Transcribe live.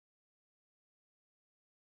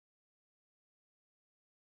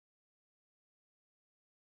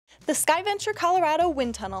The Skyventure Colorado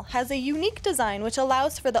Wind Tunnel has a unique design which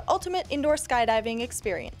allows for the ultimate indoor skydiving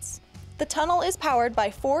experience. The tunnel is powered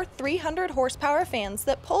by 4 300 horsepower fans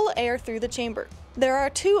that pull air through the chamber. There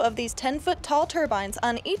are 2 of these 10-foot tall turbines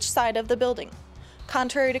on each side of the building.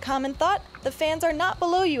 Contrary to common thought, the fans are not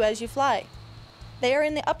below you as you fly. They are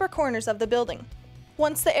in the upper corners of the building.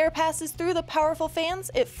 Once the air passes through the powerful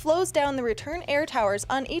fans, it flows down the return air towers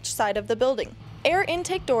on each side of the building. Air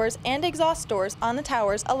intake doors and exhaust doors on the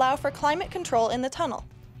towers allow for climate control in the tunnel.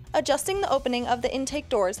 Adjusting the opening of the intake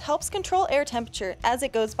doors helps control air temperature as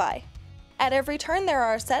it goes by. At every turn, there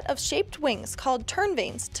are a set of shaped wings called turn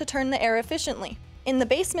vanes to turn the air efficiently. In the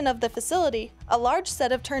basement of the facility, a large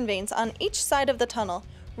set of turn vanes on each side of the tunnel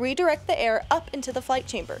redirect the air up into the flight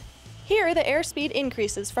chamber. Here, the airspeed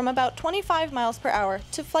increases from about 25 miles per hour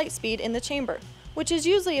to flight speed in the chamber, which is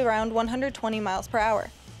usually around 120 miles per hour.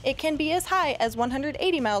 It can be as high as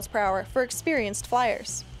 180 miles per hour for experienced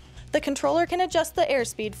flyers. The controller can adjust the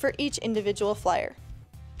airspeed for each individual flyer.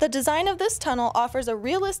 The design of this tunnel offers a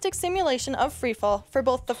realistic simulation of freefall for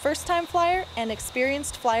both the first-time flyer and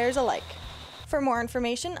experienced flyers alike. For more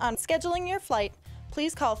information on scheduling your flight,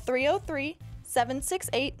 please call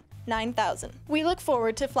 303-768-9000. We look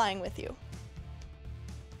forward to flying with you.